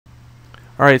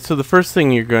Alright, so the first thing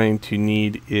you're going to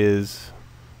need is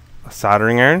a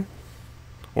soldering iron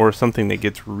or something that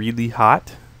gets really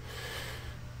hot.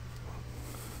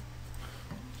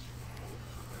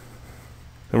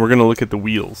 And we're going to look at the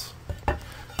wheels.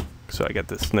 So I got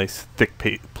this nice thick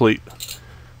plate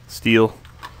steel.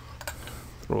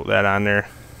 Throw that on there.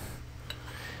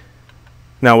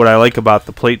 Now what I like about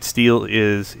the plate steel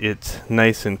is it's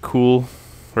nice and cool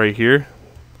right here.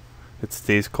 It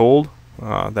stays cold.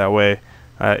 That way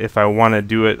if I want to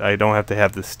do it, I don't have to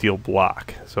have the steel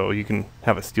block. So you can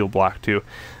have a steel block too.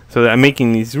 So I'm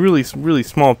making these really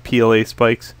small PLA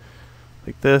spikes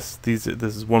like this. This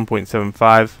is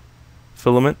 1.75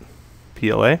 filament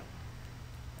PLA.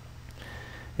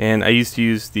 And I used to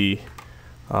use the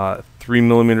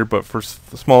 3mm, but for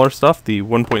smaller stuff, the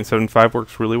 1.75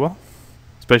 works really well,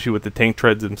 especially with the tank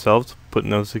treads themselves,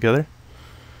 putting those together.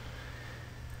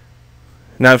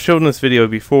 Now I've shown this video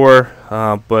before,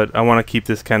 but I want to keep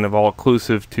this kind of all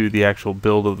inclusive to the actual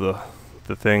build of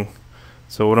the thing.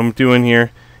 So what I'm doing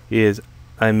here is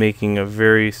I'm making a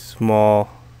very small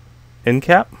end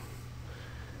cap,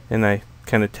 and I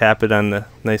kind of tap it on the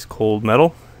nice cold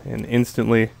metal, and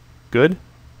instantly good.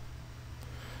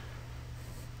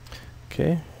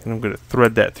 Okay, and I'm going to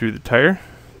thread that through the tire,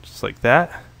 just like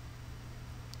that.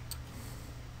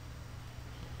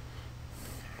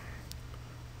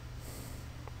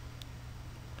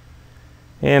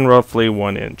 And roughly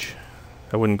 1 inch.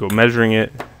 I wouldn't go measuring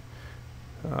it.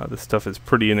 This stuff is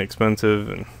pretty inexpensive,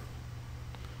 and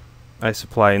I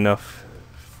supply enough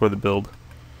for the build.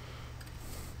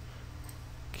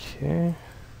 Okay,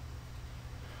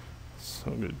 so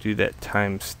I'm going to do that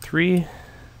times 3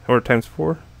 or times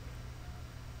 4.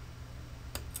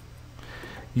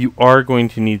 You are going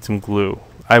to need some glue.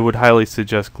 I would highly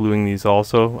suggest gluing these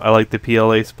also. I like the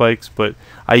PLA spikes, but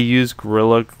I use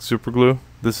Gorilla Super Glue.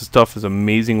 This stuff is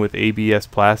amazing with ABS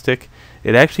plastic.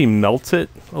 It actually melts it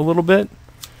a little bit.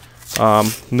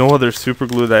 No other super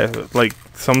glue that, like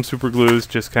some super glues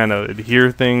just kind of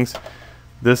adhere things.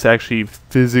 This actually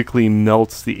physically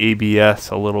melts the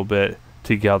ABS a little bit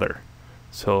together.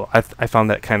 So I found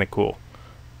that kind of cool.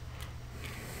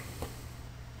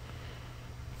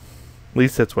 At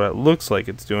least that's what it looks like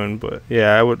it's doing, but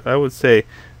yeah, I would say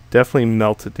definitely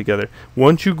melt it together.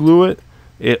 Once you glue it,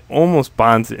 it almost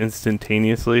bonds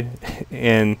instantaneously,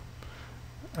 and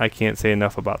I can't say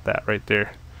enough about that right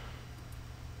there.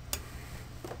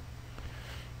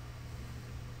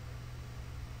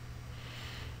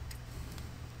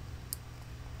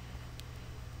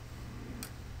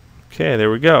 Okay, there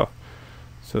we go.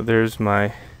 So there's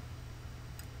my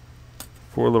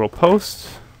 4 little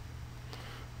posts.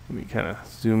 Let me kind of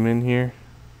zoom in here.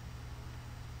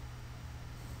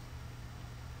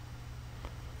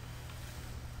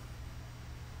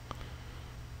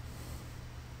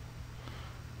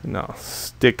 And I'll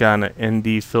stick on an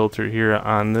ND filter here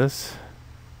on this.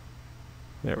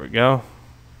 There we go.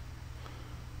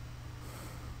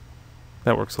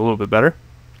 That works a little bit better.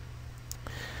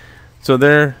 So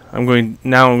there,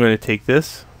 now I'm going to take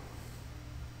this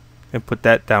and put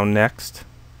that down next.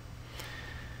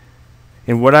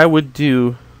 And what I would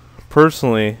do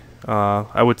personally,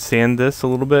 I would sand this a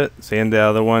little bit, sand the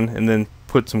other one, and then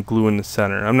put some glue in the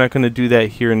center. I'm not going to do that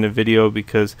here in the video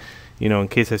because, you know, in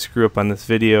case I screw up on this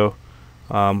video,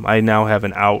 I now have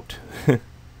an out.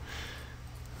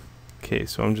 Okay,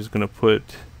 so I'm just going to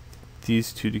put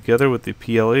these two together with the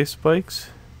PLA spikes.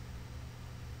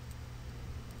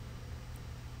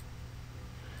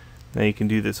 Now you can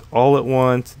do this all at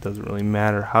once. It doesn't really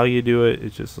matter how you do it.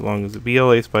 It's just as long as the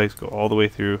PLA spikes go all the way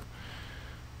through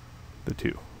the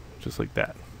two, just like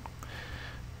that.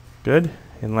 Good.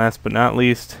 And last but not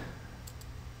least,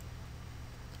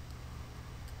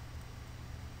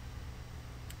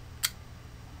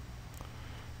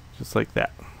 just like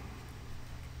that.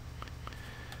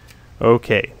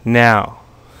 Okay, now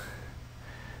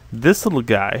this little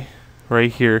guy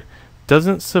right here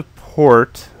doesn't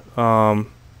support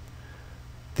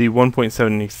the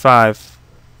 1.75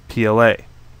 PLA.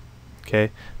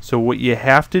 Okay, so what you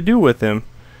have to do with him,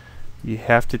 you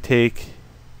have to take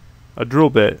a drill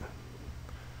bit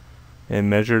and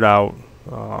measure it out.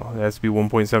 It has to be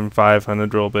 1.75 on the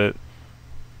drill bit.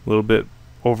 A little bit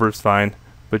over is fine,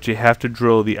 but you have to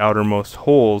drill the outermost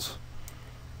holes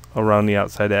around the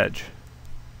outside edge.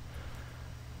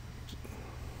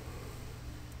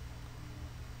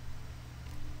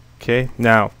 Okay,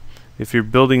 now if you're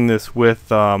building this with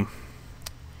the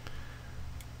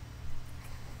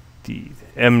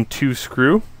M2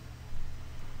 screw,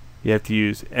 you have to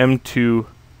use M2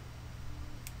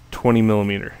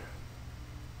 20mm.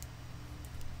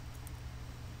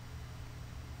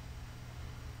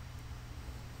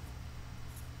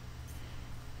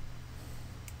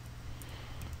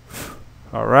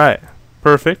 Alright,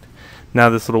 perfect. Now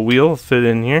this little wheel will fit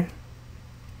in here.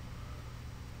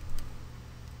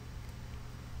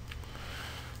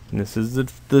 And this is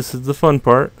the fun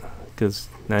part, because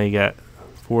now you got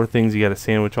 4 things you got to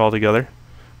sandwich all together.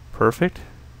 Perfect.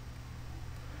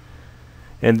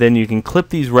 And then you can clip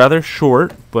these rather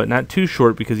short, but not too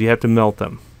short because you have to melt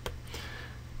them.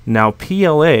 Now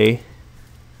PLA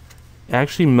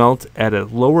actually melts at a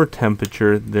lower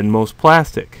temperature than most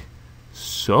plastic.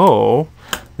 So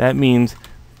that means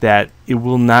that it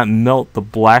will not melt the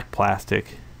black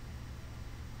plastic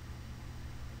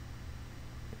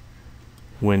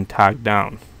when togged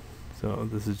down. So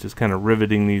this is just kind of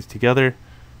riveting these together.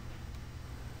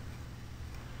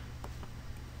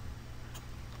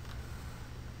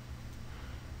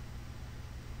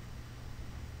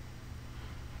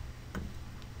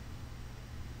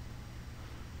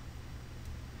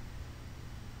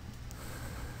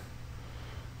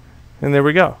 And there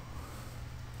we go.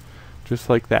 Just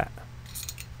like that.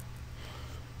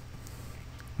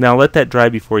 Now let that dry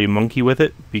before you monkey with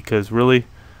it, because really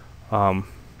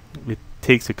it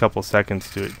takes a couple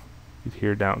seconds to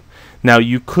adhere down. Now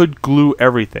you could glue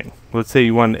everything. Let's say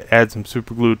you want to add some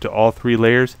super glue to all 3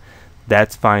 layers.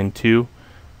 That's fine too.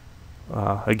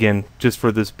 Again, just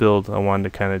for this build I wanted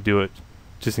to kind of do it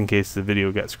just in case the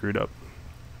video got screwed up.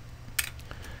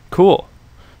 Cool.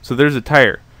 So there's a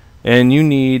tire, and you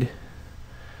need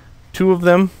 2 of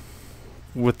them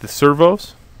with the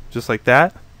servos, just like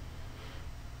that.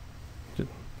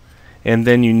 And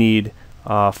then you need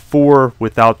 4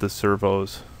 without the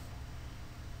servos.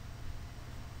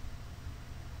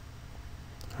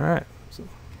 Alright, so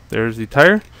there's the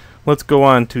tire. Let's go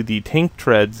on to the tank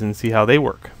treads and see how they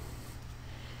work.